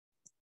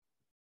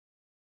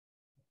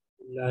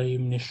बिस्मिल्लाहि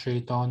मिनश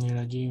शैतानिर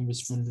रजीम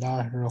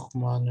बिस्मिल्लाहिर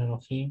रहमानिर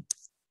Rahim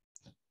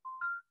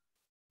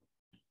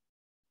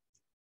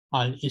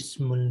Al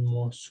ismul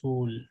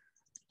mawsul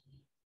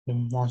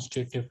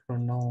demonstrative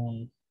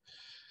pronoun.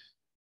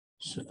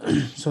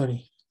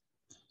 Sorry.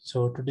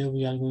 So today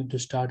we are going to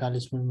start Al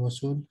ismul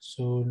mawsul.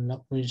 So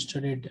we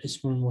studied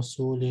ismul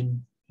mawsul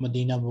in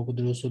Medina book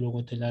Durusul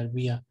Lugat al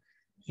Arabiyah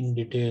in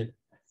detail.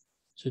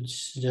 So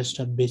this is just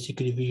a basic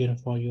revision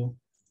for you.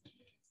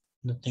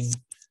 Nothing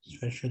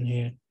special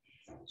here.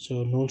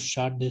 So no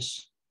start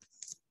this.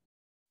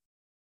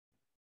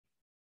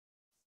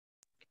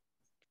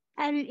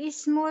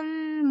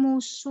 Al-ismul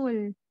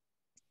musul.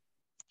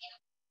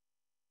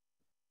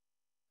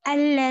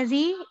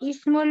 Alladhi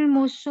ismul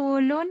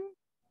musulun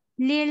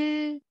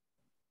lil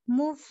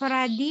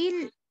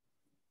mufradil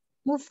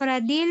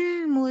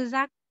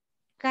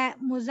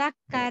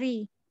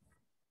muzakkari.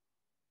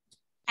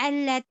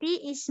 Allati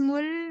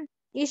ismun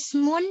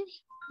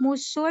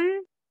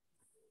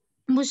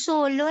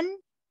musulun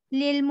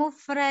lil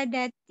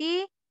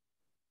mufradati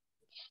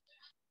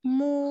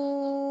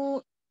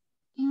mu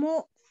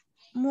mu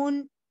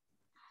mun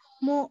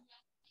mu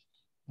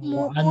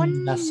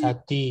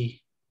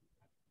Muannasati.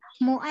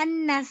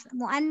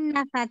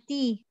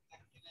 muannasati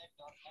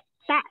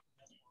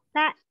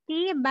ta'ti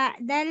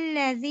ba'dal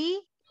ladzi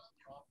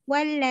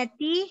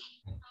wallati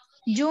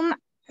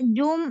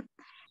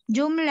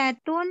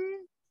jumlatun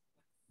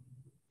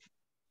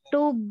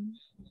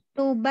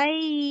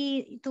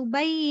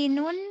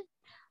tubayyinun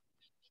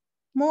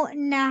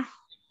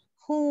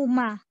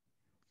mu'nahuma.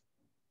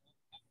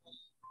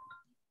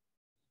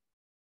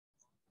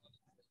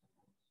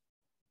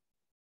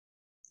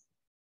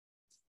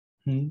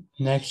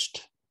 Next,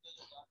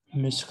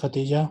 Miss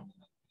Khatija.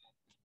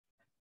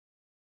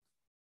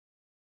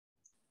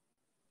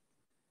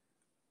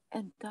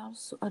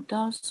 الدرس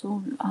Udrus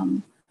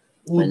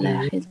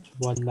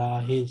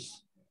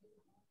walahiz.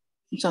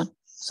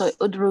 so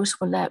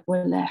أدرس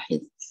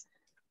ولاحظ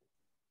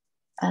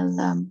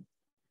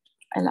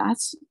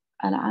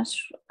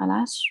العصر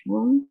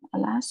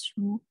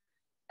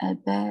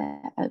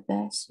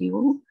أباسي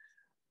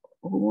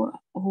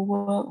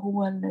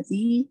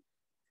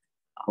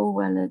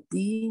هو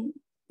الذي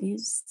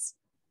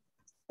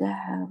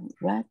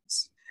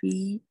ازدهرت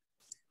في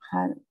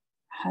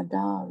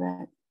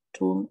حضارة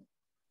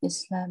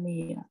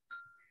الإسلامية.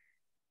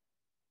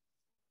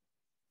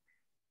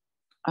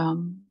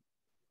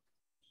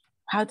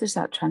 How does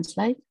that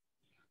translate?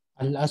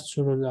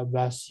 Al-Asr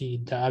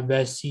al-Abbasi, the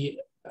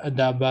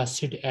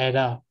Abbasid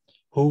era,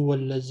 huwa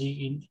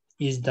allazi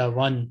is the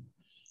one,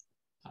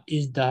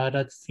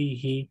 izdaharat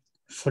fihi,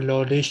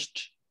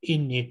 flourished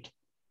in it,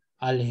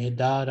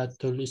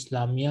 al-Hidaratul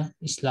Islamiyah,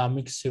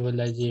 Islamic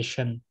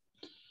civilization.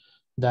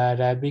 The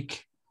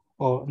Arabic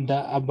or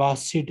the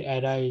Abbasid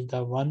era is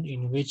the one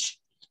in which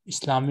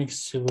Islamic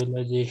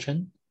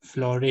civilization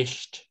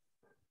flourished.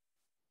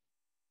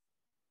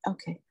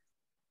 Okay.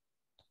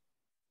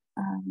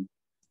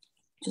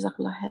 جزاك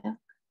الله خير.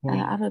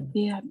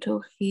 العربية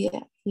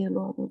هي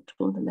اللغة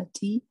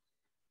التي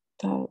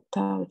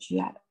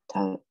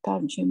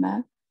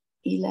ترجم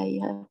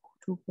إليها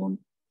كتب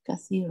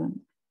كثيرة.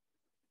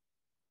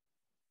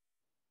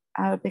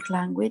 Arabic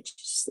language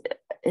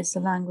is the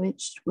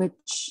language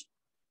which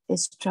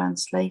is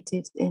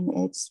translated in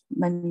its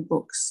many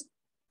books.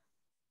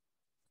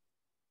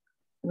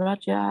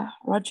 رجع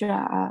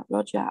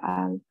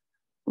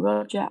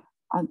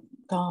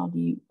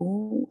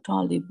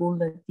طالب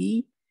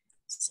الذي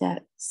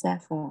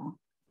سافر.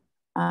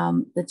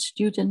 The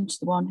student,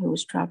 the one who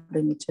was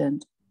traveling,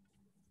 returned.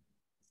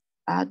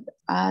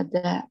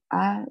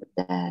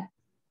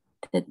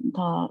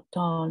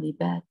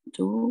 طالبات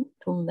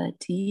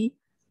التي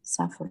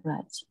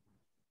سافرت.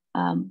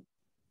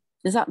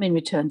 Does that mean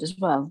returned as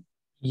well?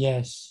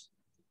 Yes.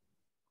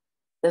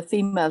 The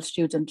female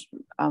student,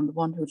 the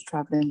one who was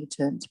traveling,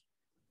 returned.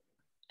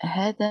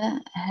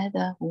 هذا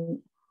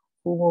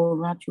هو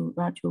الرجل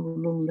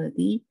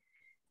الذي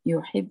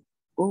يحب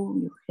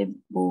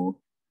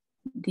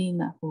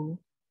دينه.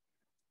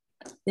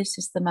 This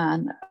is the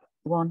man,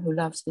 the one who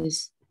loves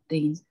his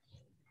deen.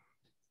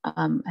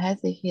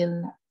 هذه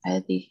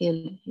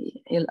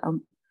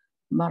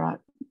المرأة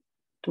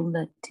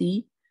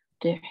التي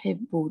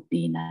تحب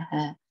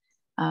دينها.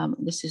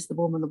 This is the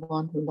woman, the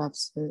one who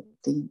loves her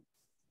deen.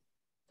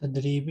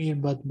 تدريب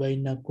إربط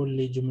بين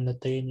كل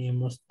جملتين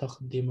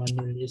مستخدما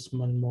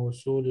الاسم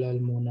الموصول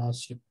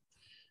المناسب.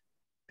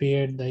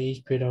 Pair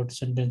each paired out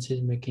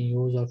sentences making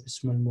use of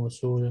اسم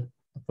الموصول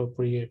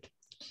appropriate.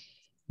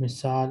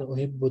 مثال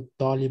أحب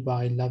الطالب,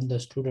 I love the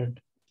student.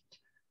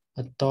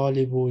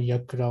 الطالب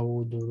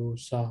يقرأ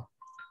دروسه,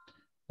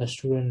 the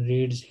student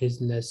reads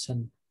his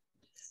lesson.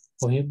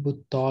 أحب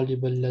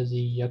الطالب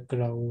الذي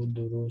يقرأ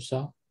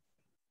دروسه,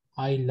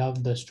 I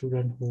love the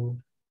student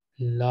who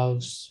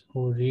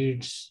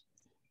reads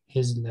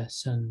his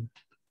lesson.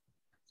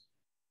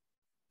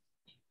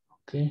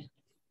 Okay,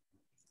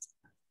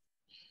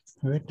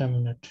 wait a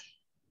minute.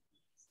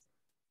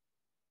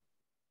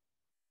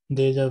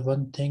 There's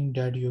one thing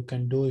that you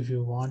can do if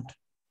you want.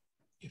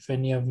 If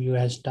any of you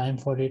has time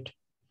for it,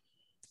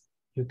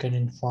 you can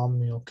inform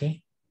me,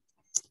 okay?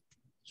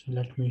 So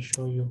let me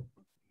show you.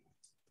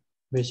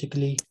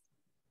 Basically,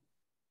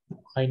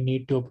 I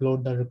need to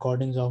upload the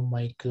recordings of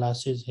my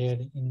classes here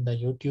in the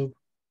YouTube.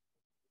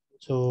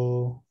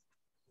 So,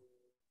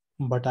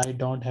 but I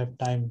don't have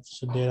time.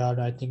 So there are,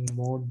 I think,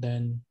 more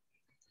than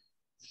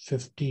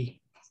 50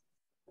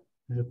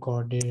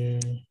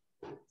 recorded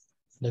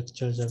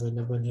lectures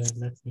available here.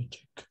 Let me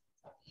check.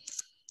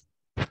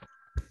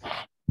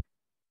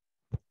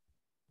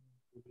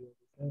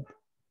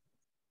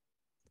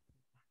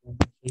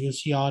 You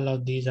see, all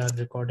of these are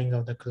recordings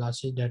of the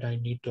classes that I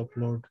need to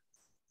upload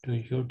to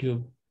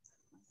YouTube.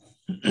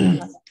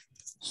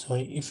 So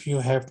if you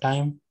have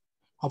time,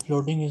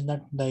 uploading is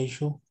not the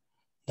issue.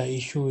 The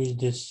issue is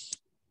this.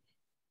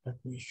 Let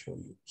me show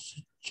you.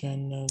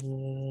 Channel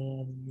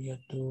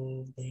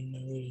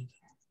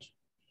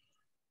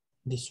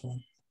this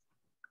one.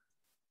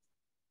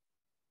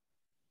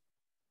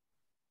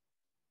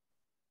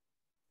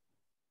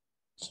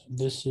 So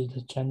this is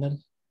the channel.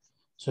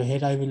 So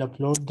here I will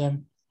upload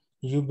them.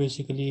 You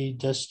basically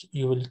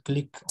you will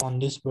click on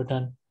this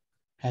button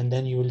and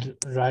then you will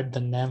write the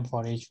name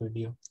for each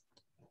video.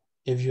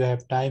 If you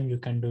have time, you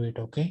can do it,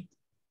 okay?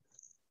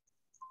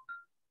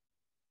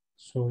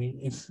 So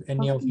if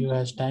any of you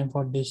has time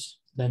for this,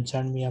 then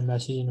send me a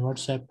message in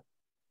WhatsApp.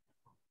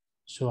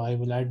 So I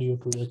will add you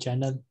to the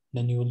channel.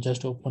 Then you will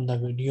just open the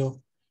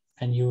video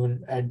and you will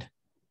add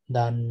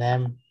the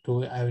name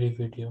to every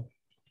video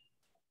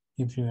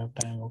if you have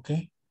time,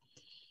 okay?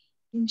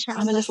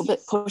 I'm a little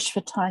bit pushed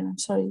for time. I'm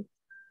sorry.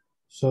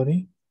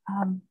 Sorry?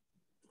 I'm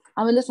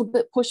a little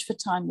bit pushed for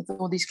time with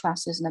all these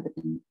classes and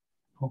everything.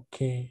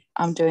 Okay.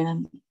 I'm doing,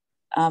 and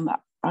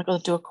I've got to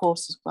do a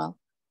course as well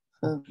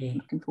for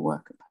looking for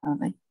work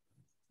apparently.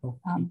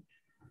 Okay.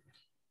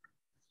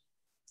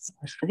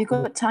 Have you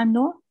got time,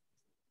 Noor?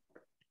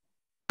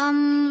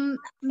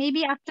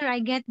 Maybe after I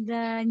get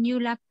the new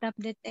laptop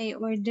that I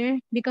order,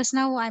 because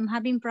now I'm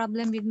having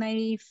problem with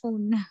my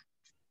phone.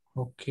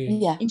 Okay.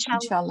 Yeah,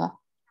 inshallah.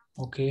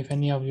 Okay, if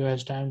any of you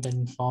has time, then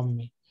inform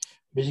me.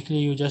 Basically,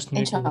 you just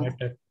need to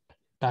write a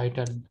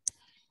title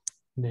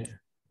there.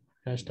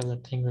 Rest of the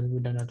thing will be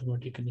done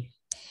automatically.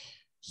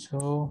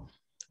 So,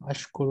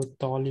 Ashkuru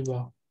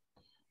Taliba.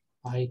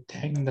 I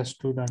thank the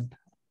student.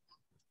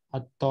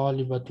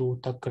 At-talibatu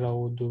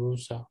takra'u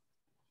durusa.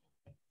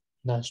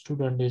 The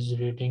student is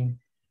reading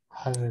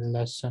her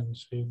lesson.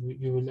 So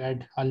you will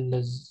add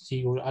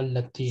allazi or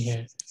allati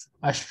here.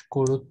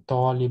 Ashkuru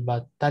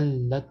taliba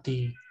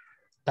tallati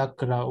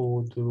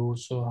takra'u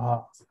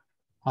durusaha.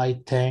 I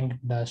thank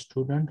the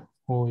student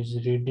who is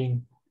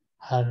reading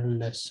her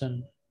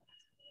lesson.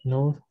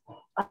 Noor?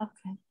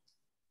 Okay.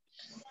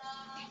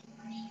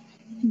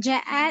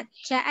 Ja'at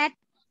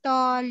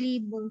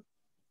talibu.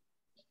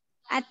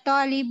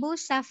 At-talibu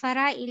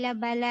safara ila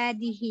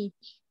baladihi.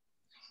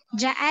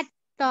 Ja'at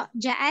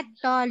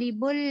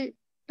talibal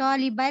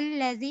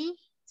ladhi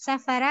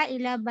safara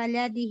ila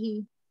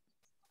baladihi.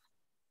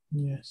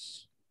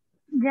 Yes.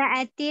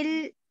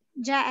 Ja'atil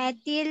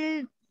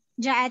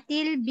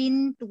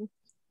bintu.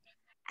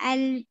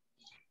 Al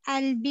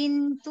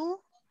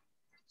bintu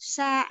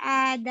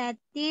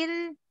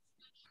sa'adatil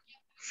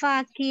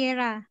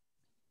fakira.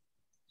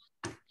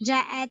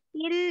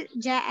 Ja'atil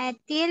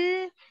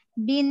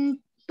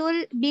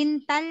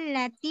bintal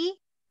lati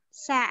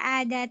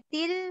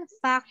sa'adatil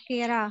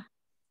fakira.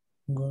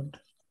 Good.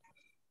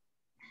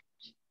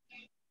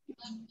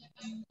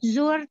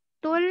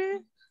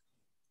 Zurtul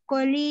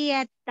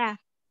koliyata.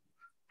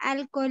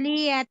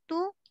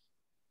 Al-koliyatu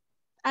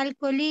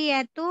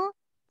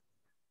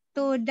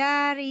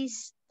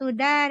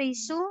tudarisul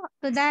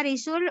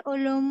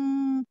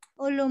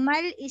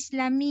ulumal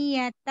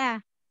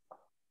islamiyata.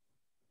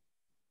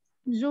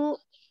 Zurtul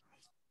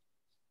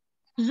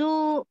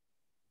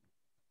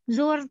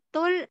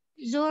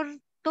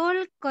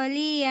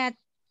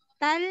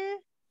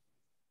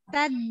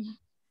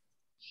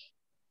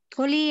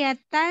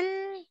kuliyatal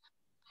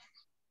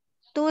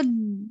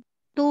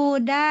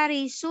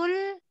tudarisul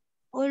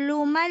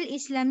ulumal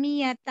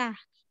islamiyata.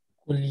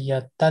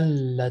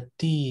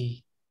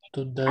 Kuliyatallati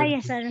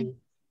Sorry.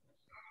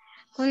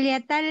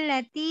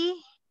 Kuliyatallati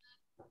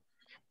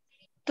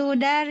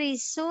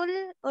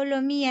tudarisul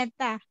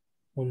ulumiyata.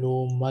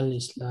 Ulumal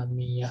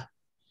Islamiyah.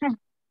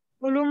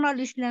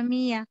 Ulumal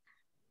islamiyah.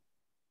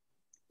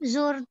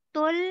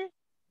 Zurtul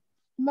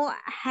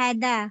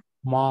mu'hada.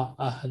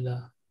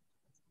 Ma'ahda.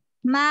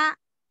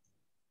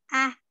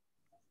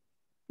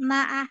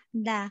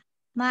 Ma'ahada.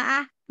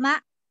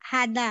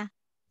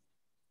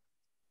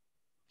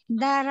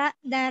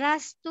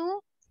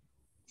 Darastu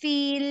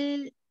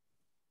fil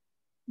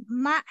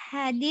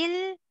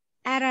ma'hadil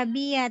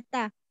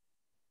arabiyata.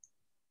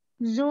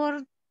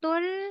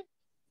 Zurtul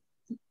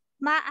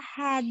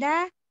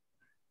ma'hada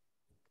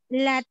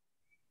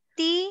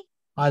lati.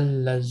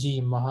 Allazi.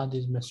 Mahad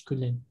is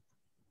masculine.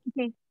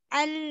 Okay.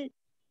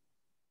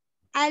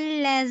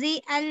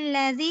 Allazi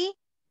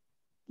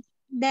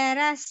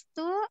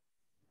darastu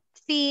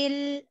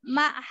fil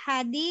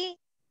ma'hadi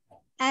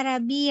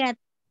arabiyat.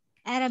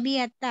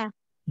 Arabiyata.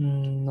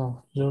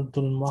 No. زرت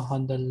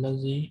المعهد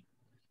الذي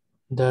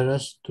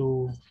درست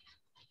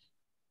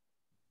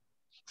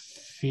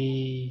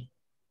في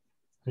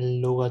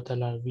اللغة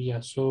العربية.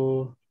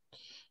 So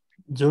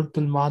زرت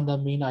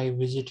المعهد mean I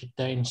visited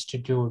the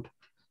institute.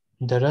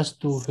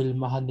 درست في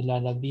المعهد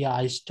العربية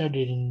I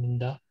studied in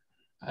the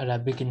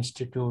Arabic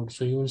Institute.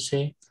 So you will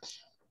say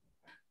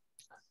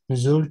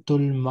زرت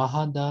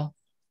المعهد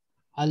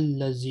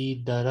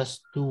الذي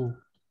درست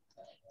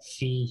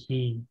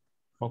فيه.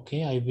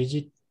 Okay, I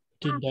visited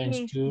the Okay.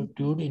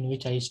 institute in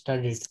which I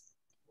studied.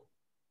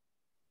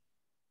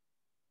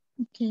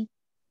 Okay.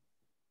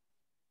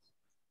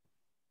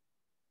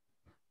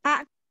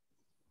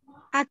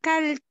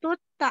 Akaltu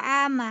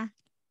ta'ama.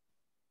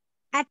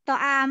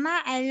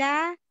 At-ta'ama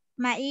ala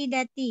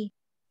ma'idati.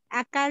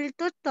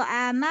 Akaltu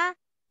ta'ama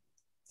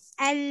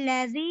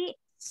alladhi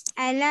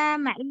ala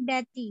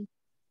ma'idati.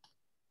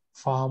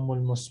 فهم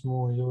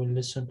المسموع. You will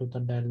listen to the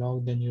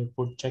dialogue, then you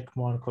put check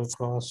mark or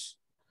cross,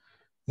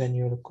 then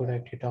you will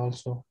correct it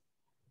also.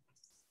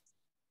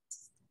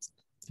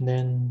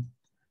 Then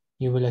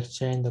you will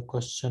exchange the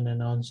question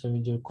and answer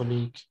with your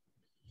colleague.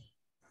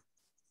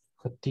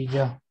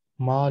 Khatija,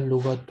 ma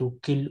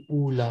lugatukil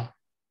ula?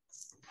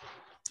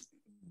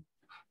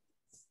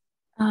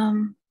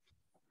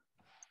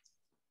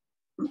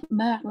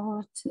 ما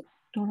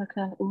لغتك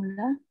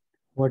الأولى؟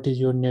 What is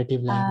your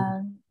native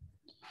language?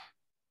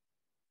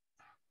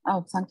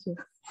 Oh, thank you.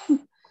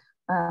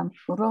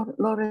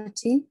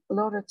 لغتي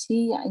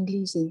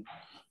إنجليزي.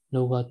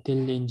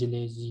 لغتل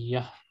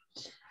إنجليزية.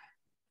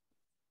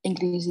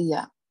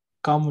 إنجليزية.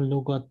 كم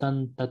لغة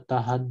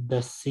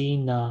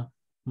تتحدثين؟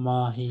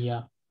 ما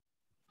هي؟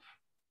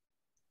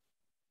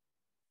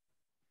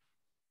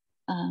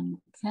 كم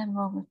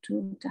لغة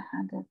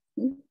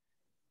تتحدثين؟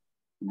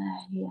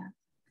 ما هي؟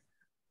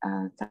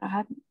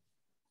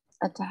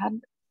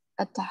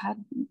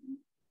 أتحدث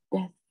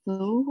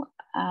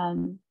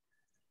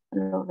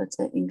اللغة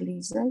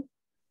الإنجليزية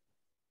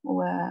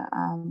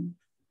وقليلا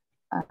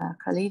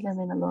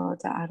من اللغة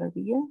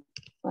العربية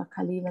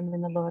وقليلا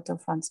من اللغة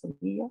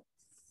الفرنسية.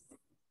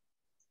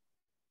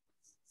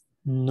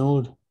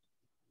 نور.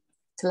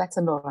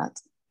 3 لغات.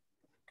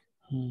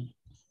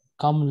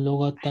 كم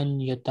لغة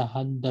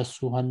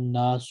يتحدثها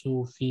الناس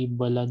في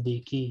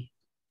بلدك؟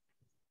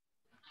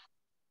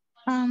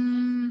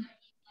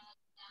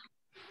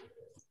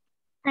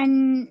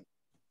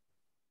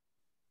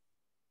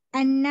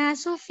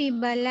 الناس في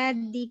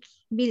بلدي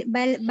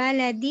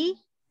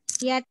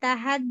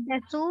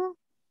يتحدثوا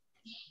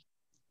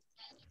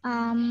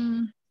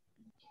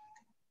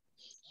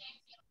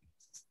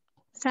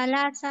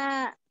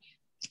ثلاثة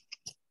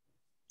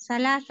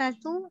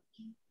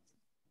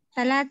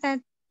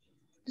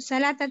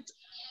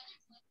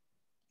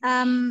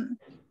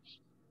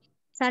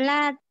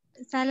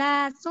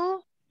ثلاث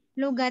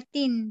لغات.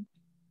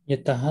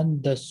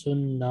 يتحدث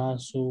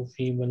الناس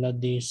في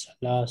بلدي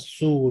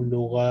 3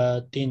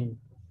 لغات.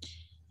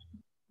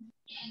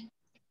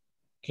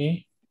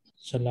 Okay.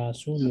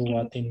 3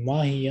 لغات.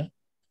 ما هي؟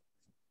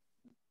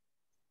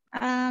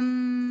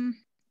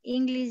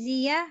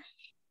 إنجليزية،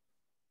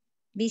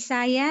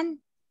 Bisayan,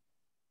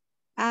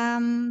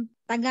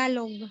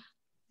 Tagalog.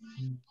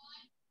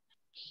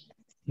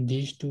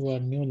 These 2 are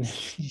new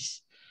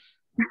languages.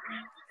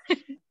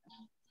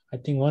 I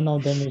think one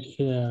of them is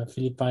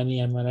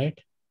Filipino, am I right?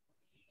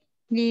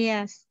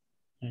 Yes.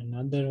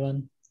 Another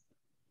one?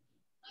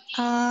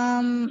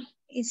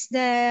 It's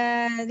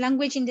the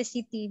language in the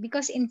city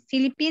because in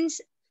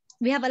Philippines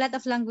we have a lot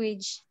of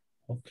language.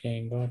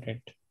 Okay, got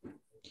it.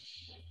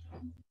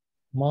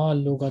 ما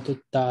لغة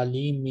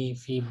التعليم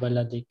في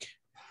بلدك؟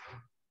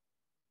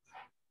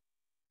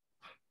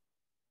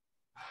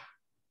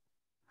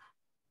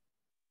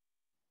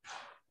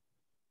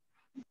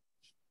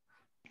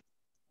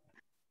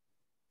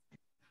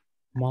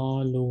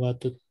 ما لغة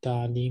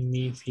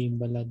التعليم في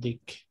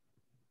بلدك؟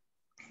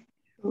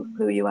 Who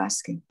are you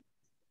asking?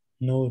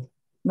 نور.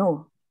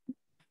 No.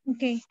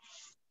 Okay.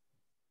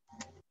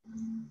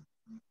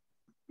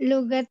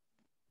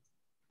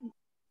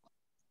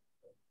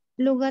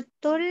 لغة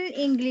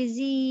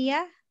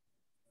الإنجليزية.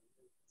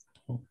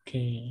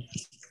 Okay.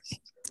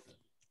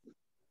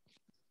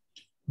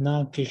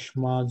 ناقش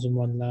مع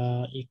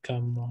زملائك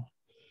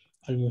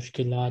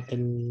المشكلات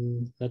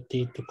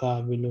التي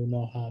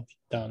تقابلونها في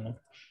التعلم.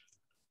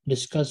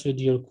 Discuss with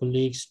your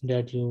colleagues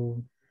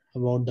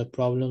about the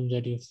problems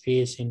that you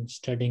face in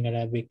studying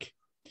Arabic.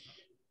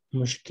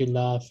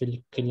 مشكلة في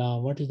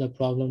الكلام. What is the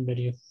problem that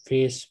you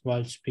face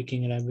while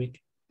speaking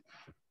Arabic?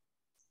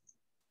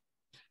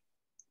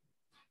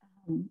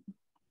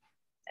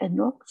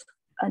 النطق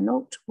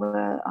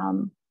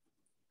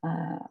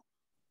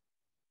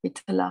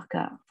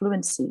بطلاقة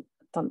fluency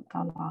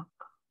طلاق.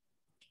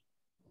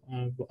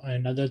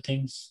 And other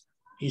things,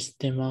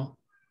 istima.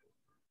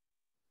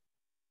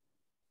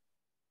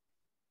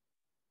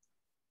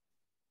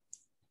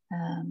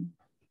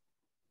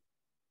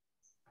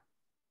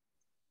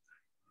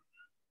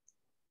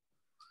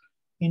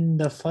 In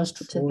the first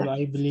 4,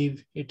 I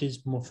believe it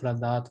is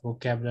mufradat,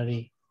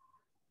 vocabulary.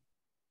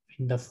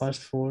 In the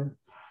first four,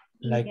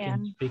 like Yeah.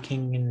 in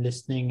speaking, in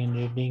listening, in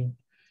reading,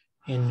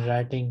 in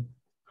writing,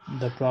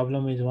 the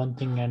problem is one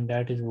thing, and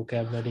that is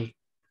vocabulary.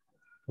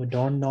 We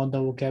don't know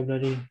the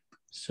vocabulary,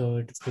 so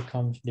it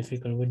becomes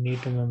difficult. We need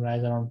to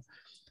memorize around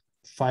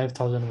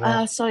 5,000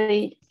 words.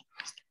 Sorry,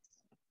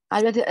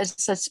 I read it as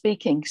says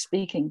speaking.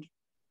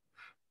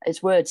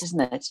 It's words,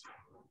 isn't it?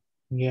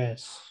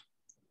 Yes.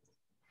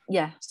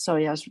 Yeah,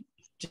 sorry,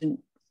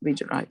 didn't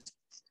read it right.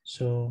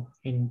 So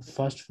in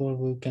first four,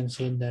 we can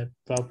say the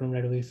problem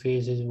that we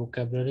face is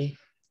vocabulary.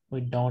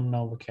 We don't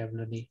know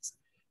vocabulary.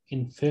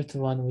 In fifth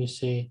one, we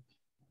say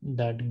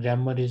that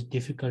grammar is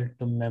difficult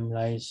to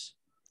memorize.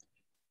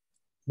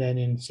 Then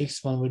in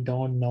sixth one, we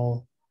don't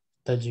know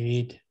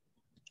tajweed.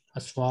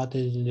 Aswat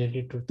is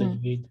related to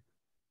tajweed.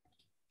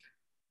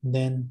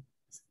 Then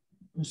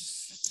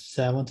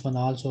seventh one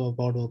also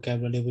about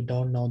vocabulary. We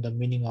don't know the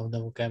meaning of the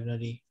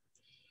vocabulary.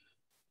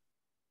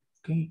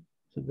 Okay,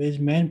 so the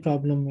main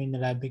problem in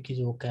Arabic is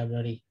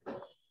vocabulary.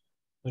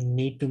 We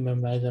need to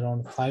memorize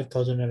around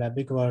 5,000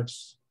 Arabic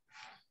words,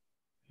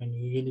 and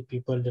usually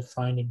people they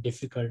find it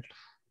difficult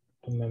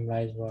to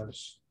memorize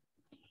words.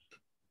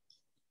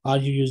 Are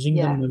you using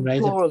the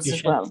memorize plurals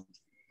application? as well.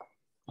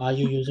 Are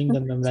you using the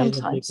memorize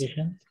Sometimes.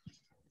 application?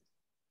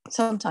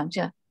 Sometimes,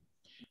 yeah.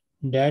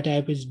 That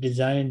app is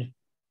designed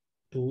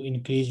to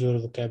increase your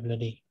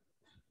vocabulary.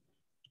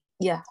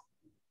 Yeah.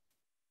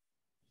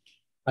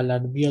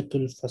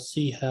 Al-Arabiyatul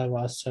Fasiha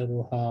wa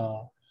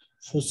Asaruha.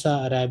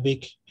 Fusa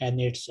Arabic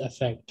and its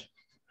effect.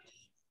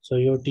 So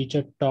your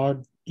teacher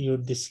taught you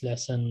this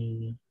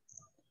lesson.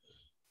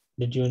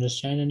 Did you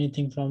understand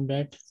anything from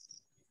that?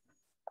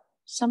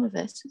 Some of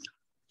it.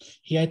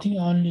 Yeah, I think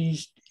only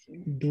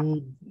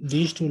do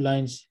these two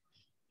lines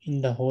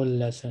in the whole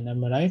lesson.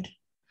 Am I right?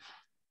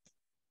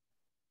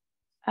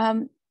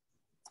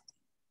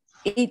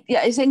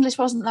 His English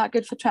wasn't that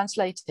good for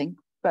translating,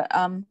 but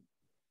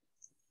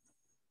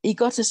he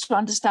got us to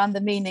understand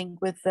the meaning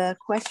with the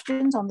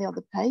questions on the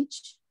other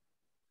page.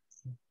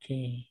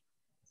 Okay.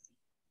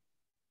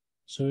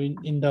 So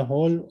in the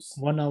whole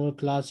 1 hour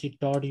class, he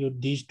taught you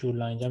these two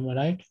lines. Am I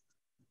right?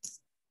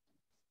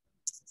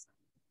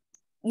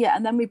 Yeah,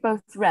 and then we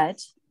both read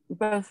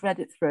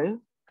it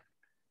through.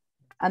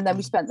 And then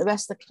we spent the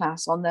rest of the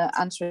class on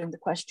answering the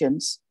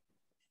questions.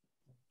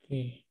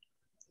 Okay.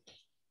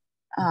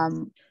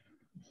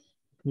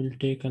 We'll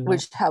take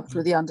which helped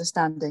with the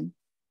understanding.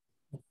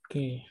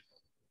 Okay.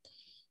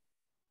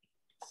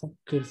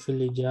 فكر في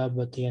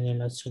الإجابة عن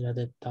الأسئلة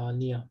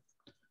التالية.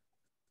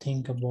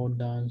 Think about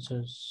the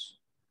answers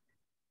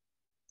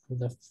to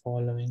the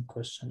following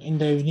question. In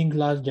the evening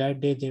class that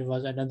day, there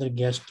was another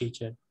guest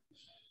teacher.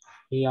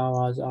 He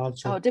was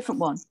also... Oh, a different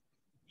one.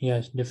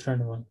 Yes,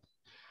 different one.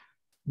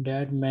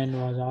 That man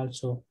was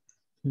also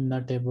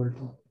not able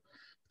to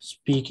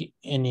speak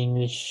in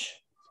English.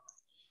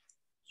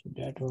 So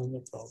that was the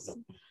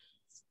problem.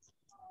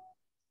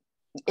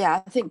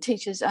 Yeah, I think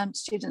teachers and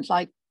students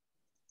like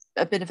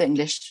a bit of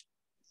English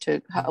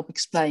to help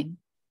explain.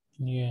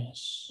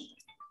 Yes.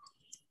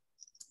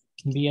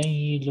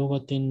 بأي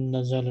لغة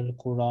نزل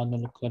القرآن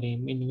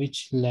الكريم? In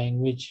which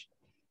language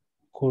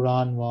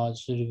Quran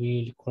was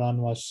revealed, Quran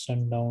was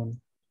sent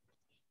down?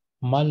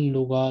 ما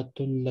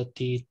اللغات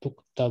التي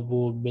تكتب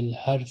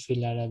بالحرف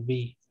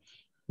العربي?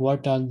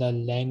 What are the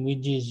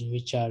languages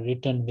which are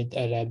written with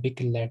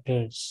Arabic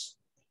letters?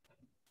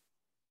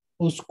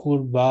 اذكر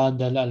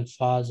بعض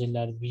الألفاظ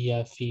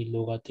العربية في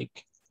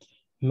لغتك.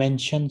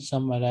 Mention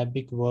some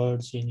Arabic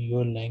words in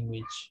your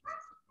language.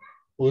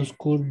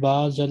 اذكر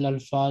بعض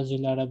الألفاظ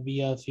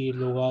العربية في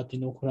لغات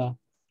أخرى.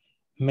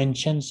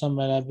 Mention some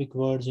Arabic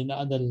words in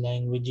other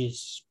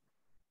languages.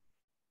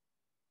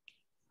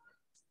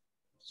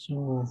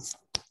 So,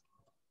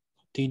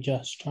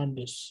 Tija, start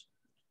this.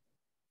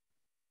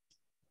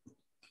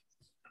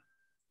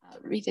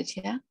 Read it,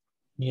 yeah?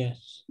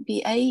 Yes.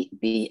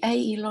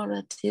 بأي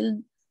لغة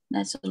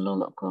نزل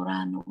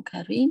القرآن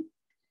الكريم؟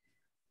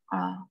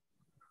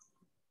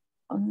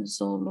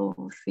 أنزل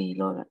في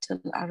لغة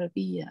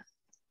العربية.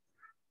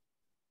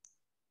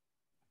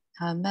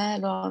 ما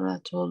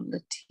اللغة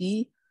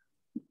التي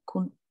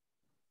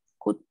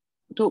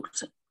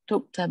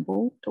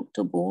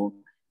تكتب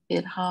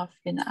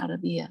بالحرف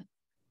العربية؟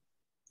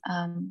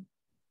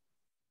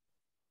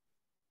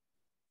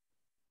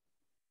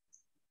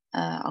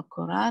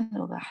 القرآن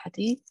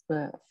والحديث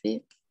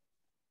والفقه.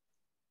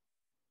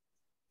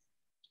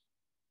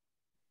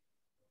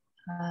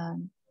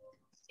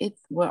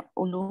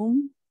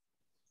 وعلوم.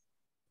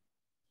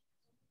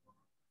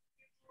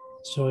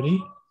 Sorry?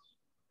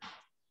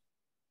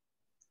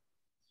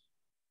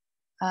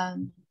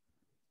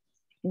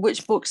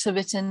 Which books are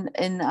written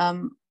in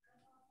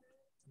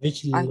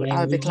which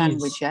Arabic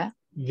language, yeah?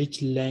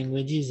 Which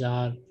languages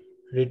are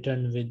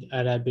written with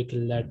Arabic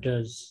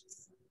letters?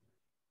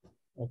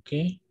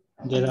 Okay.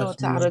 There are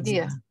some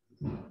languages.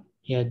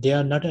 Yeah, they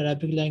are not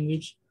Arabic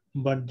language,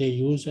 but they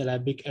use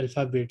Arabic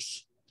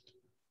alphabets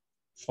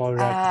for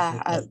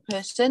writing.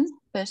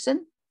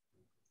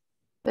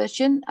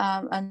 Persian,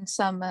 and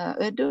some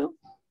Urdu.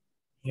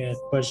 Yeah,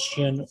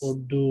 Persian,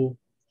 Urdu,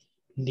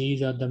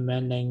 These are the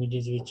main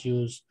languages which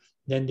use.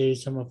 Then there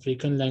is some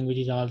African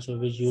languages also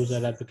which use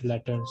Arabic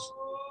letters.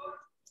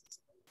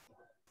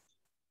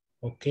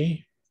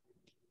 Okay.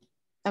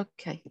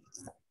 Okay.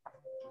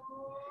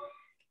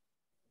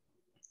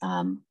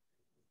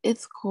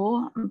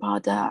 اذكر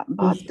بعد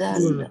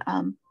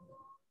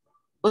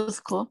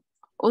اذكر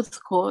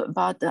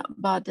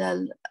بعد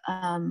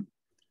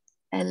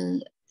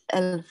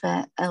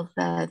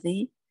الألفاظ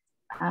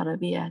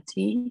العربية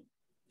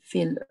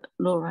في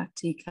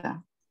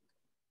لغتك.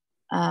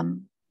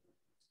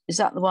 Is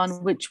that the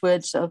one which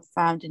words are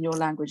found in your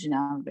language in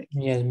Arabic?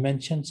 Yes,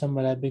 mention some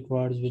Arabic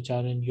words which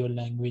are in your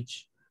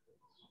language.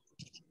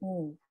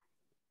 Oh.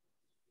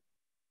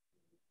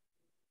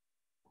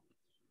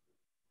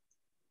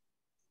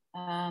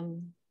 I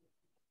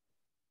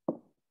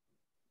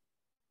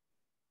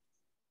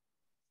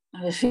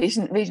was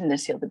reading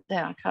this the other day.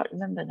 I can't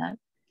remember now.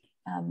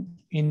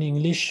 In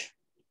English,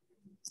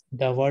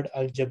 the word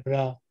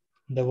algebra,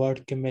 the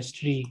word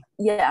chemistry.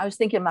 Yeah, I was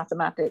thinking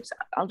mathematics,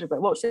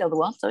 algebra. What's the other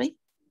one? Sorry.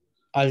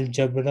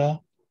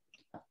 Algebra,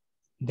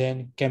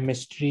 then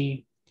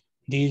chemistry.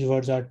 These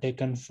words are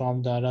taken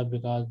from the Arab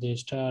because the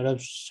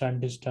Arab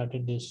scientists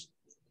started this.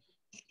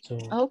 So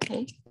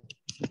okay,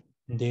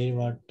 they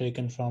were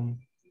taken from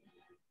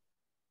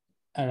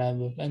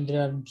Arabic, and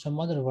there are some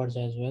other words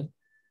as well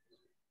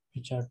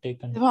which are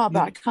taken. there are,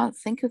 but I can't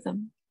think of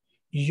them.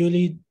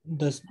 Usually,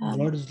 the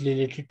words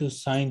related to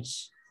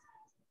science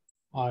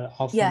are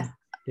often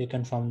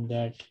taken from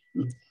that.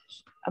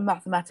 And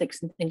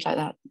mathematics and things like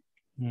that.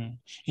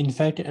 In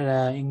fact,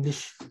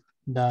 English,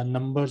 the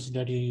numbers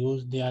that you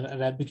use, they are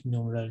Arabic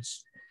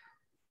numerals.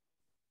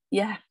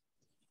 Yeah.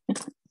 I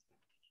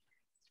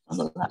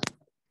love that.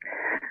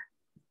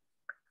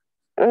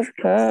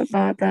 اذكر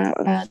بعد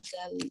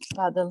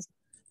الألفاظ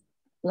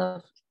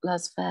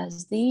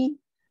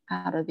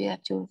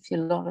عربية في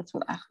اللغة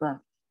الأخرى.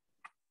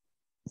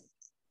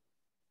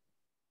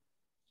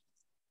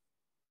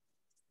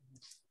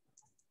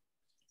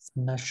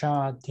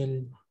 نشأت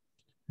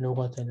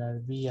اللغة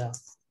العربية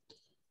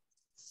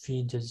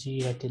في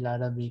جزيرة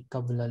العرب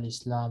قبل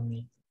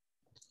الإسلام.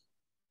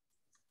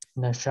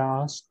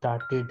 Nasha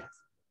started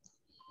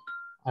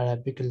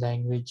Arabic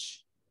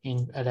language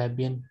in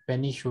Arabian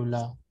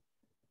Peninsula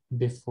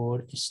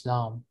before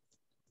Islam.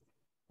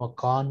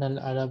 وَكَانَ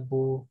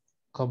الْعَرَبُ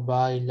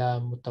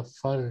قَبَائِلَ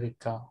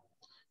مُتَفَرِّقَةً,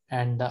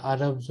 and the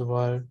Arabs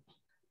were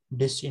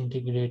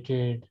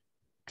disintegrated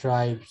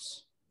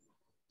tribes,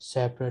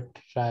 separate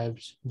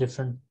tribes,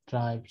 different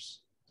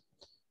tribes.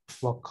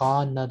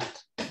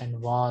 وَكَانَتْ,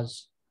 and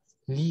was,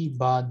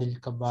 لِبَعْضِ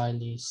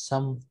الْقَبَائِلِ,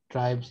 some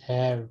tribes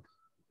have,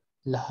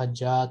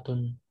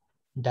 lahajatun,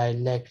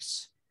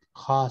 dialects,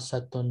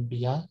 khasatun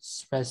biha,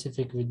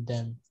 specific with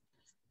them,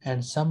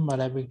 and some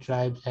Arabic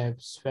tribes have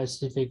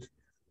specific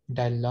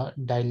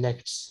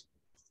dialects.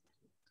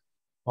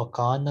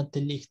 وَكَانَتِ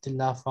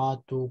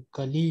الْإِخْتِلَافَاتُ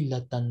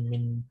قَلِيلَةً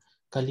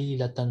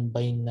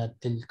بَيْنَ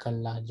تِلْكَ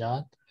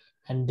اللَّهْجَاتِ,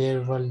 and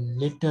there were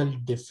little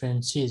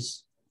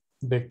differences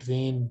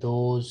between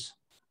those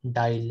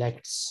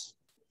dialects.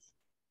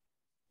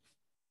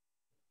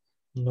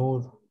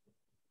 Noor.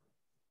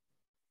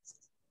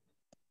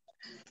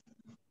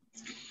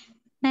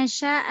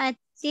 نشأت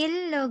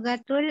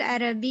اللغة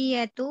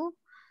العربية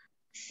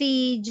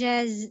في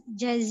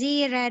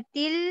جزيرة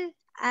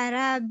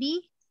العرب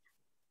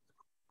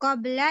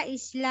قبل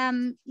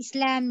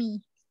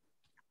إسلامي.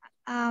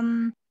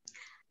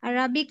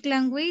 Arabic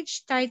language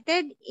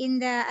started in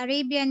the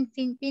Arabian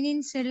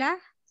Peninsula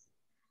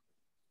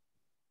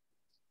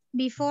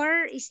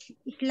before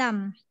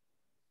Islam.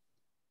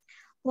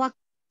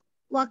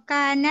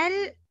 وكان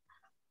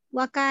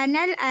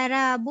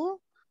العرب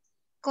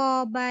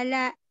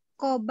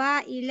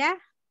قبائل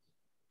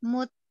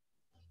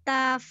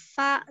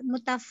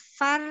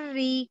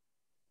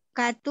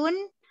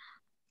متفرقة,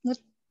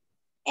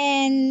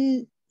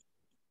 and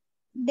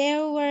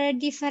there were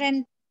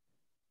different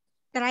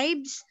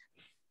tribes.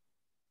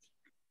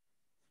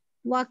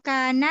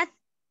 وكانت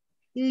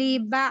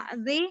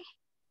لبعض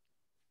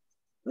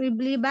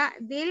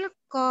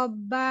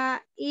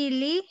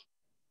القبائل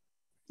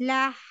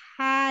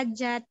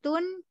لهجة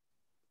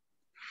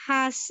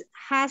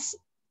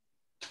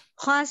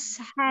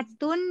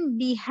خاصة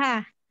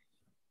بها,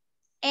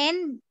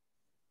 and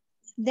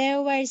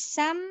there were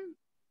some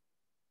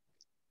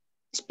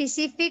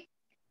specific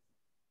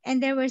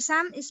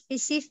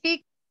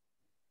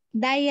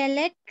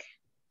dialect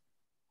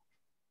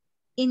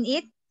in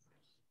it.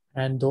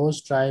 And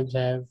those tribes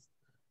have,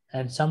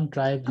 and some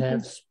tribes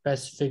have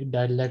specific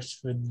dialects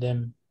with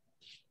them.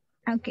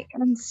 Okay,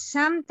 and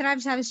some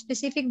tribes have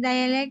specific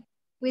dialect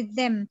with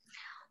them.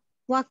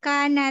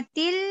 وكانت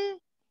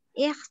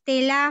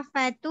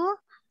الاختلافات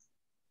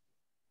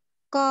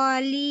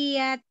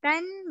قليلة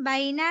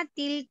بين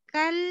تلك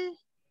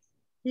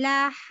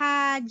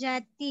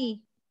اللهجات,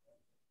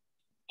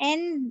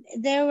 and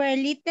there were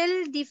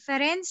little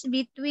difference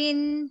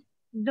between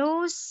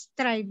those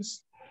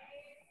tribes.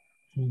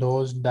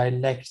 Those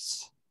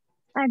dialects.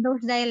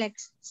 Those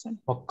dialects.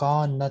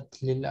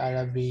 وَكَانَتْ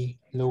لِلْعَرَبِ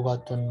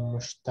لُغَةٌ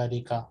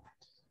مُشْتَرِكَةٌ,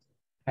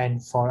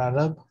 And for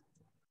Arab,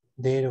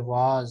 there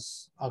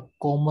was a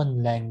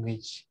common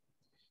language.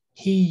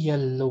 هي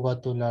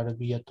اللغة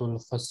العربية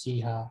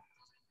الفصيحة.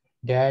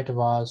 That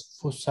was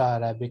Fusha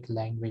Arabic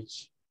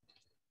language.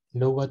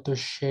 لغة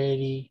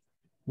الشعر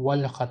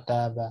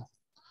والخطابة.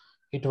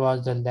 It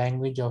was the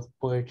language of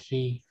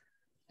poetry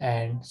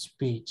and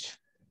speech.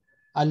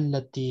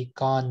 التي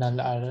كان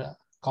العرب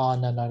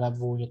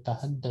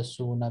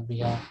يتحدثون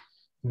بها,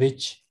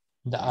 which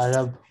the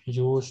Arab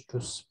used to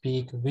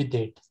speak with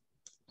it.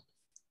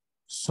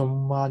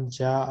 ثم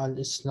جاء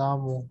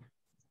الإسلام,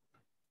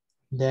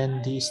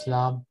 then the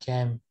Islam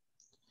came.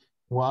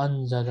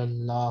 وأنزل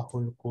الله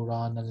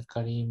القرآن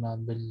الكريم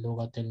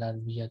باللغة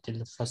العربية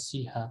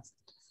الفصيحة,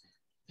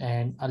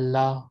 and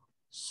Allah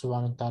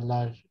subhanahu wa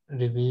ta'ala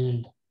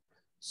revealed,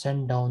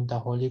 sent down the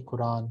Holy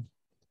Quran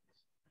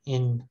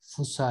in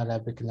Fusha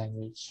Arabic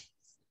language.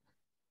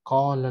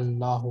 قال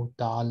الله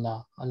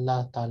تعالى,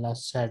 Allah Ta'ala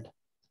said,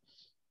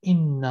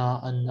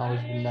 إنا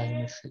أعوذ بالله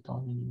من الشيطان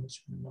الرجيم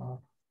بسم الله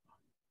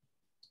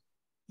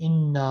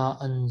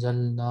إنا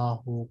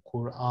أنزلناه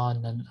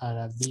قرآنا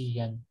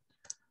عربيا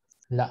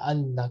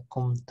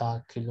لعلكم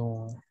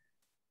تعقلون.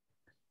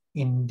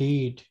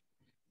 Indeed,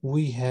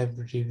 we have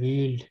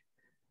revealed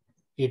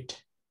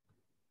it,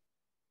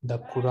 the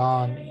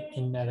Quran,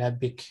 in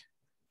Arabic,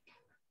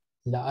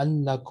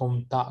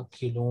 لعلكم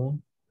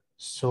تعقلون,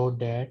 so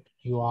that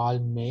you all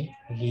may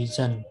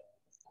reason.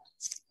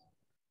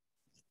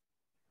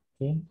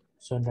 Okay,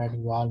 so that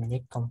you all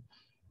may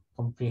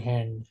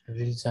comprehend,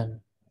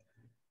 reason.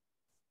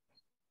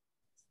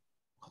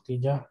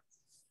 Khatija?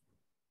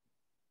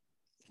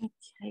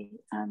 Okay.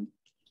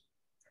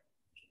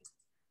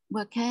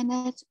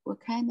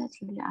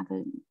 وكانت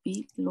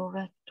للعربي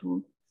لغة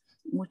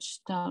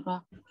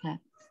مشتركة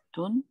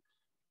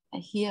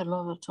هي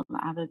اللغة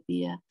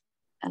العربية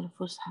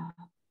الفصحى.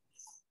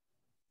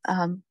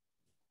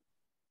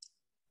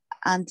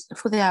 And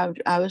for the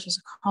Arabs was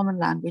a common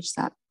language,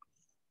 that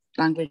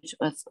language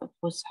was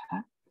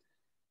Fusha.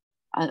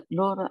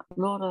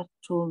 لغة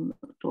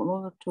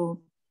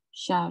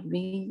الشعر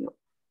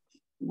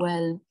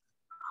والخطابة,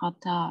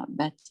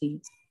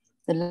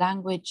 the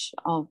language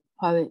of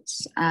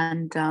poets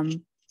and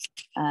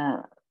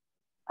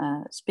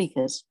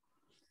speakers.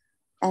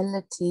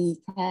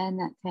 التي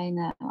كان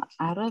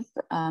العرب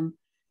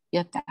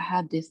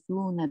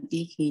يتحدثون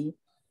به,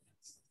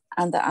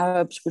 and the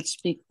Arabs would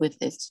speak with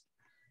it.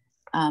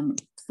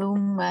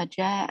 ثم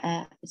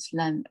جاء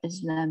إسلام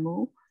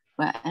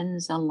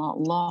وأنزل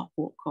الله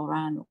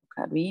القرآن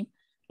الكريم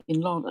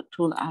باللغة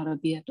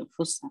العربية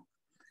الفصحى.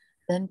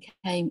 Then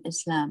came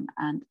Islam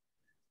and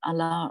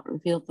Allah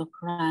revealed the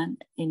Quran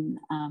in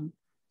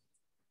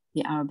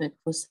the Arabic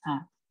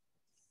Fusha.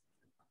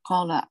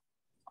 قال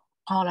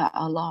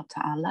Allah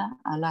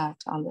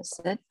Ta'ala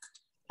said,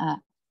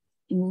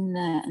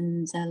 إنا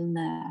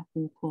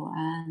أنزلناه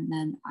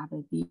قرآنا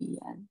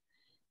عربيا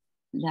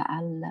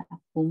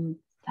لعلكم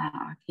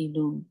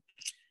تعقلون.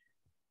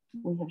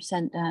 We have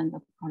sent down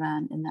the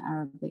Quran in the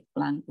Arabic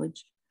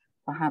language.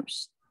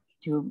 Perhaps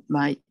you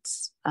might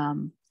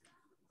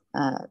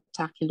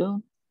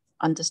taqilun,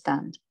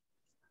 understand.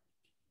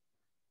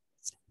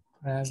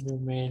 Perhaps you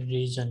may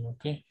reason,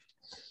 okay?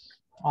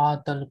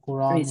 آتى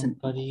القرآن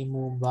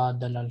الكريم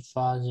بعد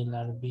الألفاظ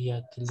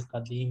العربية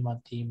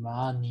القديمة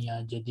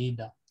معاني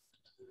جديدة.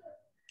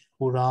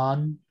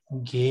 Quran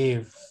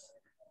gave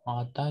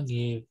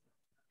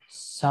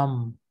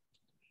some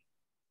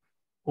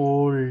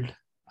old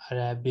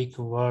Arabic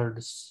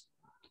words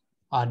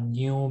a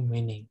new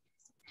meaning.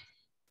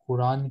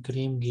 Quran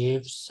Kareem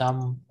gave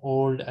some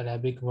old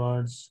Arabic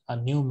words a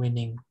new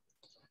meaning.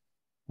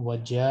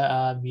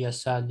 وَجَاءَ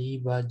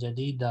بِأَسَالِيبَ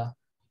جَدِيدَةٍ,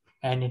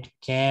 and it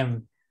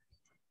came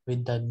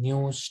with the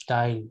new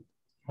style.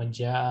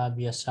 وَجَاءَ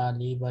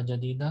بِأَسَالِيبَ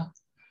جَدِيدَةٍ,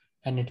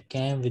 and it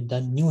came with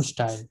the new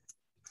style.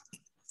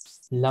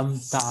 لَمْ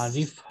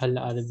تَعْرِفْهَا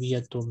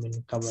الْعَرَبِيَّةُ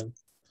مِنْ قَبْلِ.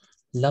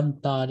 Lam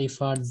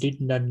Tarifa did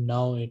not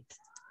know it,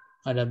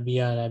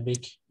 Arabia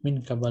Arabic,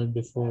 min qabl,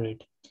 before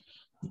it.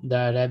 The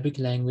Arabic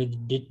language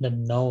did not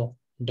know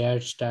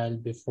that style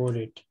before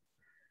it.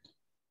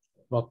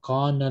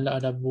 وَكَانَ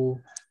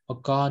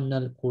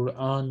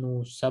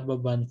الْقُرْآنُ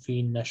سَبَبًا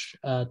فِي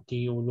نَشْأَةِ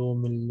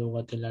عُلُومِ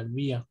اللُّغَةِ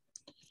الْعَرَبِيَّةِ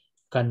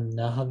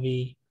كَالنَّحْوِ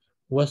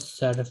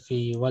وَالصَّرْفِ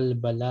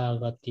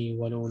وَالْبَلَاغَةِ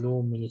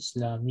وَالْعُلُومِ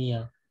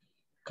الْإِسْلَامِيَّةِ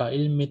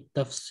كَعِلْمِ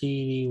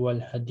التَّفْسِيرِ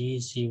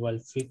وَالْحَدِيثِ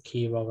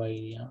وَالْفِقْهِ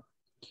وَغَيْرِهَا.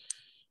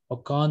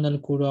 وَكَانَ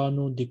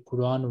الْقُرْآنُ, the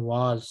Quran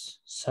was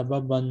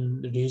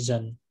sababan,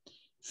 reason,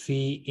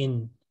 fi,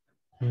 in,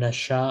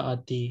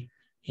 nasha'ati,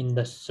 in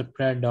the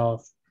spread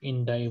of,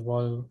 in the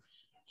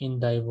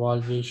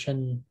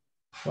evolution.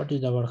 What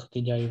is the word,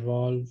 Khatija?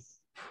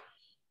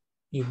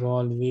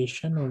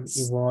 Evaluation or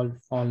evolve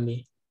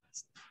only?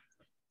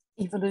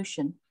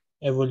 Evolution,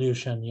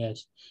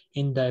 yes.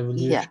 In the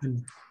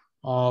evolution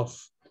of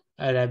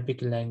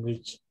Arabic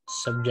language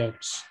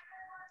subjects.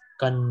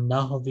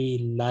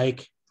 Kannahwi,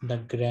 like the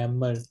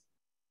grammar,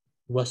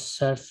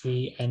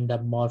 wasarfi, and the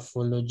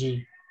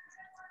morphology,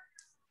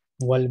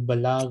 wal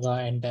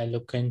balaga, and the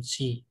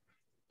eloquency,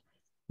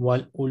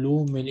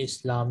 والعلوم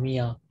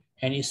الإسلامية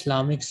and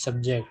Islamic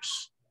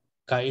subjects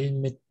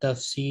كعلم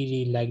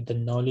التفسير like the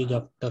knowledge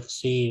of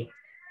tafsir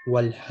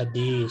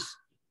والحديث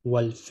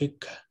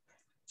والفقه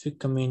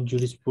fiqh means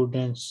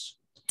jurisprudence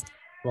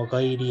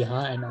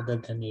وغيرها and other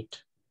than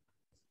it.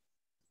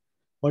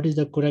 What is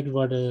the correct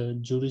word?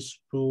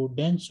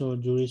 Jurisprudence or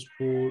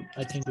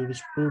I think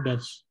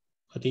jurisprudence.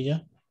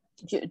 Khatija?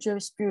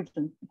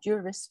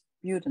 Jurisprudence,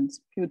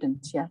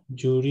 yeah.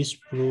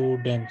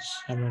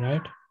 Jurisprudence. Am I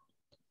right?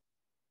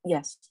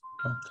 Yes.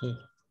 Okay.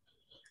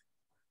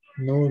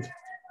 No.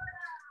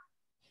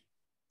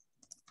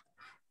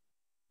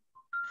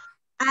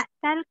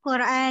 أتى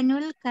القرآن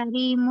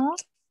الكريم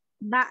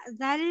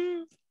بعض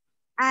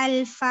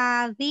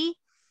الألفاظ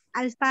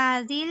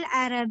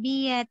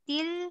العربية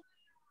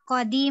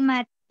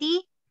القديمة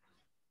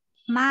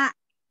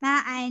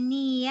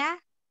معاني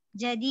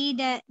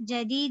جديدة.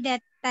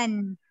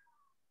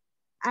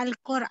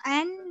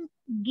 Al-Quran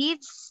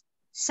gives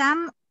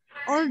some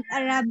old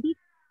Arabic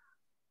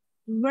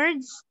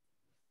words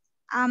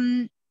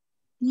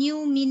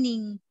new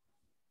meaning.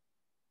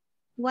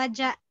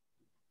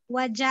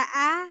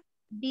 Waja'a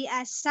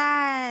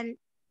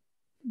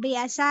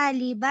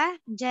biasaliba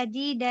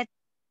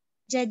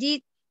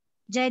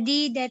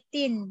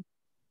jadidatin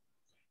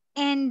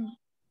and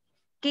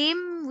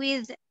came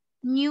with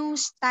new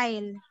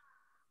style.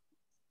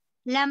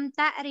 Lam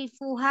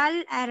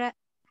ta'rifuhal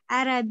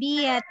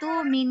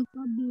Arabiyatu min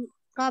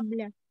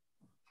qabla.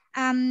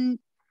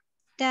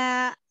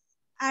 The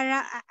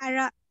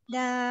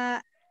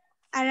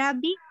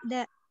Arabic,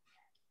 the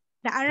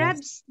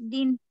Arabs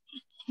did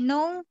not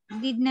know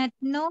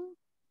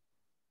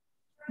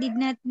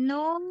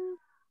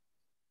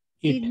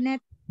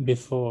It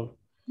before.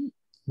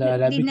 The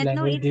Arabic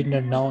language did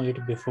not know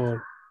it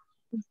before.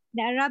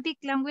 The Arabic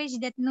language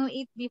that know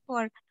it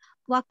before.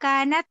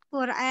 Wakanat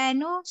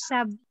Qur'anu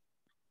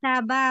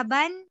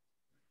sababan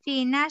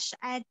fi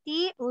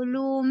nash'ati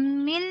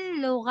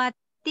ulumil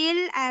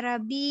lughatil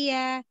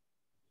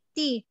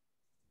arabiyyati.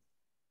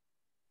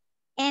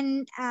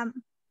 And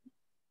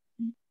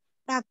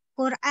the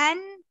Quran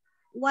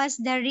was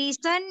the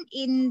reason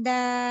in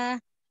the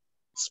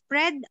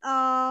spread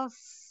of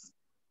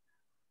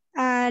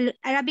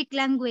Arabic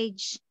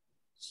language.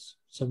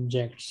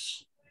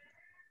 Subjects.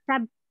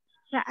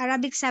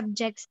 Arabic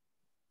subjects.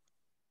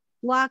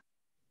 Wa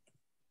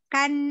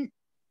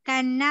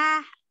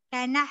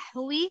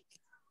kanahwi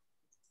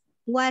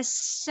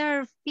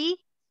was-sarfi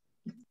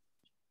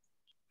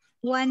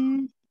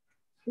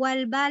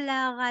wal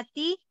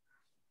balaghati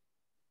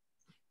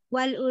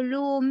wal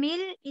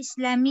ulumil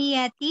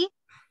islamiyati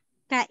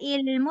ka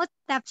ilmu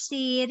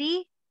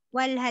tafsiri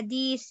wal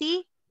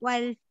hadisi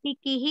wal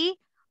fiqhi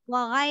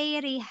wa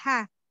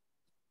ghairiha.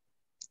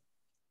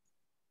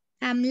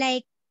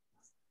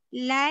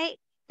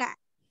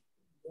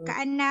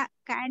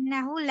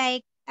 Ka'annahu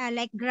like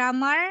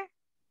grammar,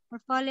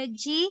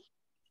 morphology,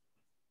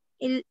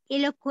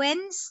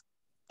 eloquence,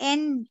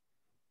 and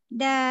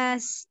the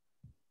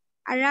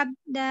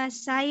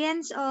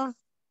science of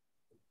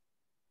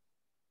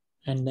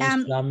and the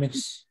Islamic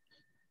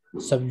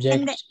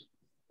subjects.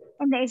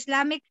 And the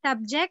Islamic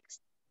subjects.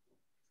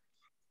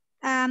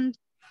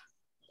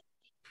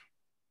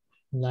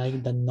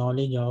 Like the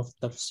knowledge of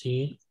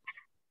tafsir.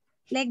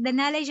 Like the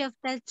knowledge of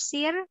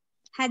tafsir,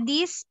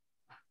 hadith,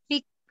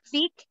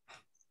 fiqh,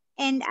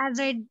 and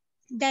other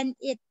than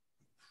it.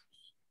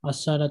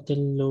 أثرت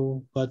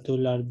اللغة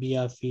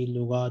العربية في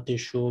لغات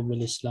الشعوب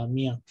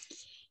الإسلامية.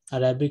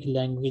 Arabic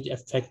language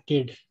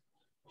affected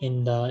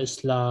in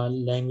the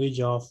language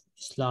of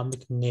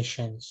Islamic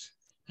nations.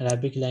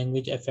 Arabic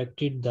language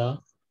affected the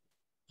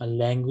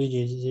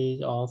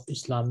languages of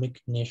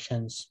Islamic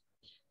nations.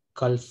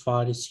 Kal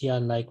Farisiya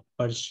like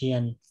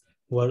Persian,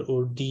 were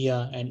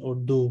Urdiya and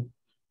Urdu,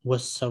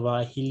 was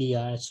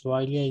Swahiliya.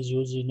 Swahiliya is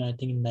used in I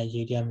think in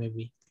Nigeria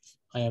maybe.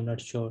 I am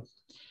not sure.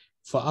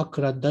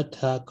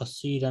 فَأَقْرَدَتْهَا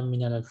كَثِيرًا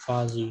مِنَ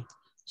الْأَلْفَاظِ.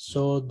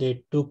 So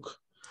they took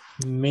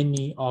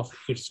many of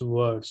its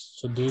words.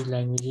 So these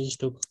languages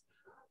took,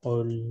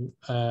 or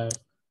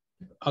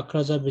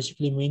akraza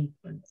basically mean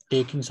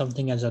taking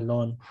something as a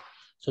loan.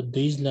 So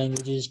these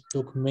languages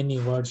took many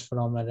words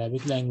from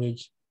Arabic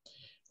language.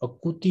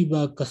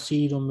 وَكُتِبَ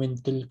كَثِيرٌ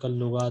مِنْ تِلْكَ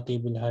اللُّغَاتِ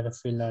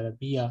بِالْحَرْفِ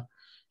الْعَرَبِيَّةِ.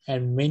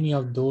 And many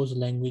of those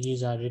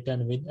languages are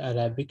written with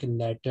Arabic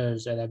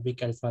letters,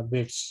 Arabic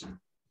alphabets.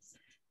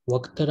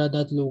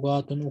 وَاقْتَرَدَتْ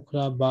لُغَاتٌ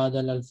أُخْرَى بَعْدَ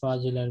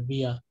الْأَلْفَاظِ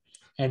الْعَرَبِيَّةِ.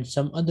 And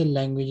some other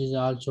languages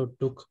also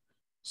took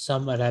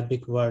some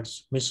Arabic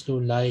words,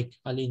 mislu like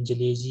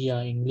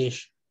al-Injiliziya,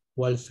 English,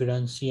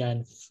 wal-Firansiya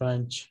and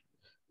French,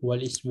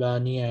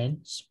 wal-Isbaniya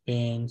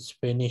and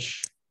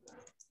Spanish.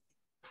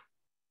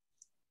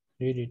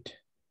 Read it.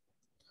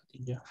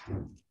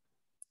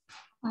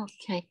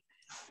 Okay.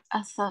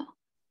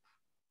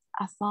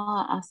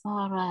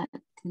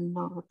 أثارت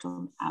اللغة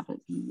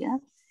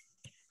العربية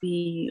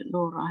في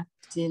لغة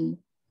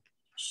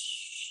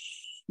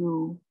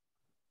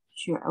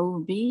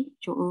شعوب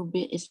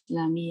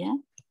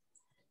إسلامية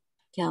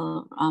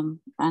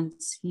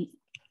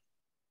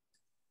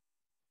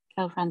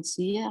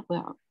كالفرنسية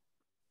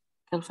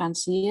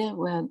كالفرنسية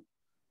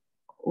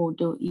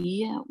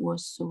والأردوية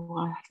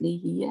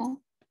والسواحلية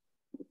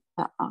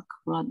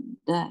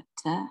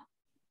فأقردتها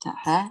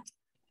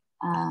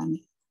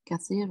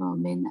كثير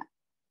من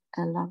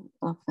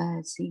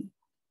الألفاظ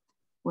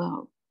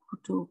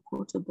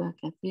وكتب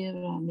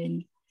كثيرة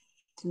من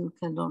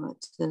تلك اللغة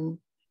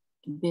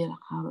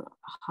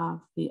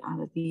بالحرف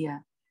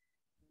العربية.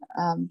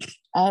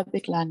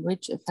 Arabic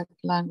language, a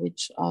fact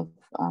language of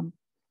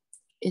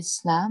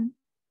Islamic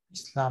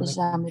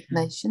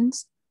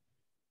nations,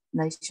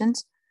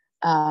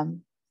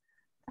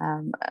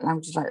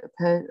 languages like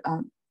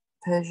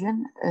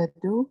Persian,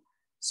 Urdu,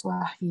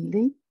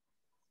 Swahili,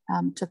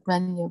 took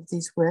many of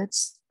these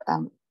words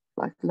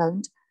like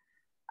loaned,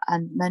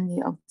 and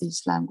many of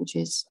these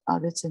languages are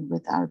written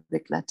with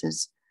Arabic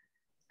letters,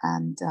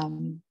 and I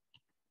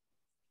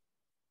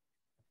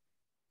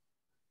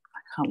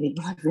can't read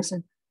what I've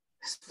written.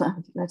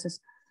 Arabic letters.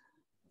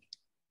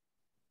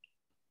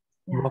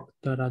 Yeah.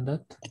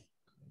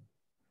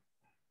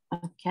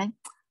 Okay.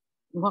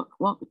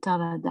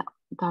 واقترضت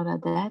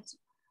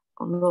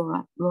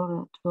لغة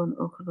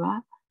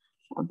أخرى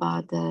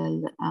بعد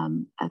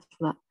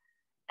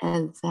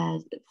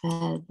الألفاظ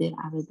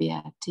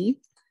العربية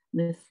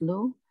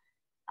مثل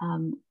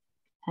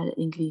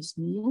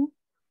الإنجليزية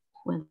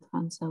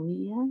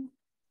والفرنسوية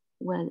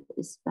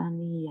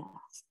والإسبانية.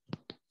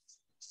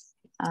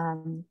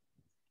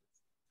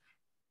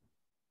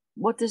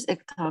 What does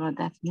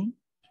اقترضت mean?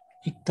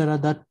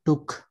 اقترضت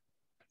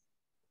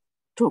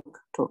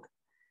took.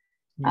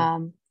 Yeah.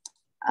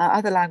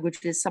 Other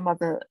languages, some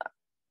other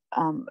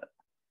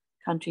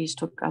countries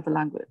took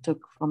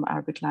from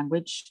Arabic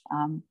language,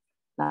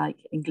 like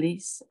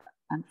English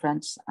and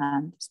French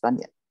and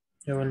Spanish.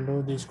 I will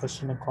do this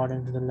question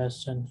according to the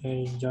lesson.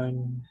 Here is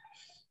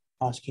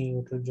asking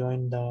you to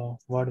join the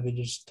word we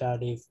just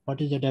studied.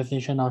 What is the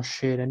definition of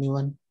share?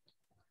 Anyone?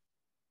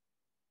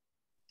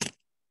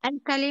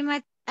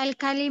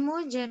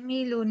 الكلم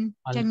جميل.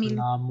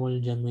 الكلام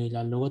الجميل.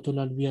 اللغة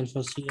العربية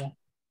الفصيحة.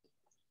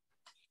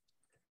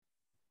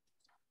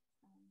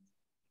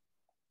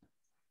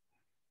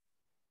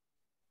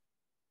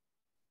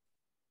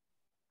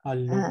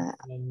 اللغة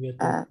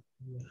العربية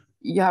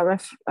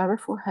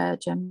يعرفها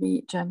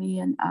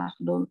جميعا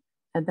أهل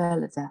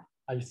البلد.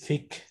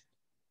 الفقه.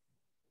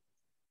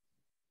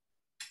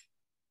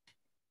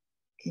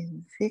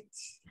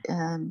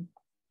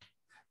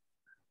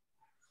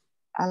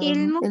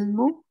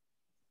 العلم.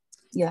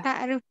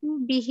 تعرف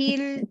به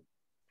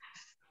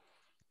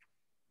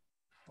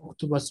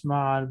اكتب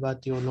أسماء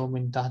أربعة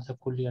علوم تحت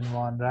كل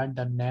عنوان. Write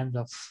the names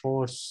of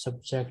 4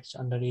 subjects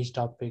under each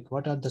topic.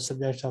 What are the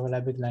subjects of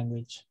Arabic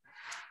language?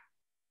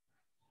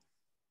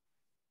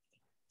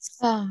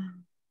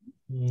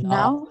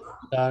 Now,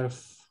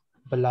 Sarf,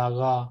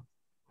 Balagha,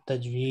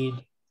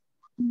 Tajweed.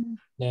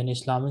 Then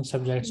Islamic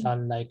subjects are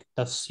like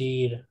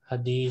Tafsir,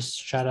 Hadith,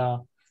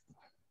 Shara,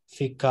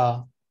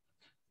 Fiqh,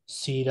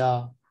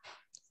 Sira,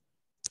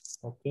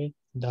 okay,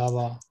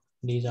 Dawa.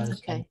 These are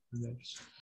Islamic subjects.